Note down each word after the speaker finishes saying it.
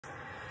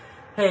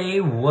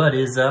Hey, what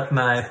is up,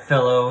 my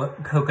fellow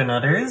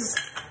coconutters?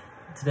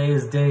 Today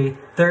is day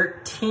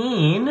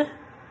 13.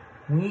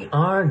 We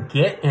are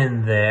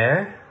getting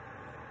there.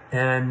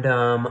 And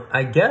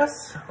I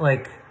guess,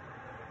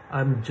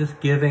 I'm just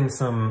giving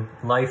some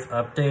life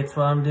updates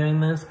while I'm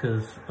doing this,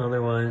 because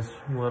otherwise,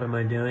 what am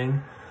I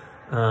doing?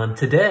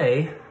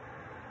 Today,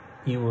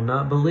 you will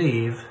not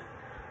believe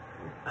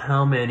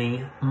how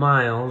many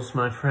miles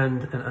my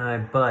friend and I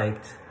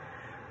biked.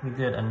 We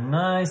did a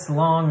nice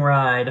long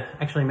ride.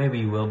 Actually, maybe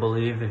you will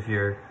believe if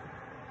you're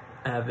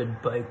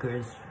avid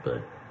bikers,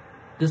 but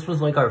this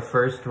was like our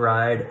first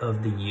ride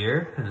of the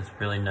year because it's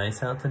really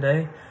nice out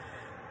today.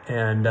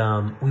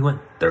 And we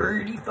went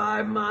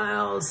 35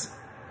 miles.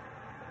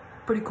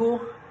 Pretty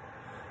cool.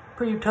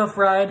 Pretty tough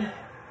ride.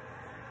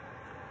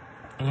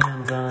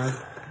 And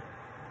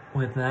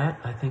with that,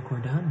 I think we're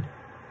done.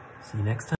 See you next time.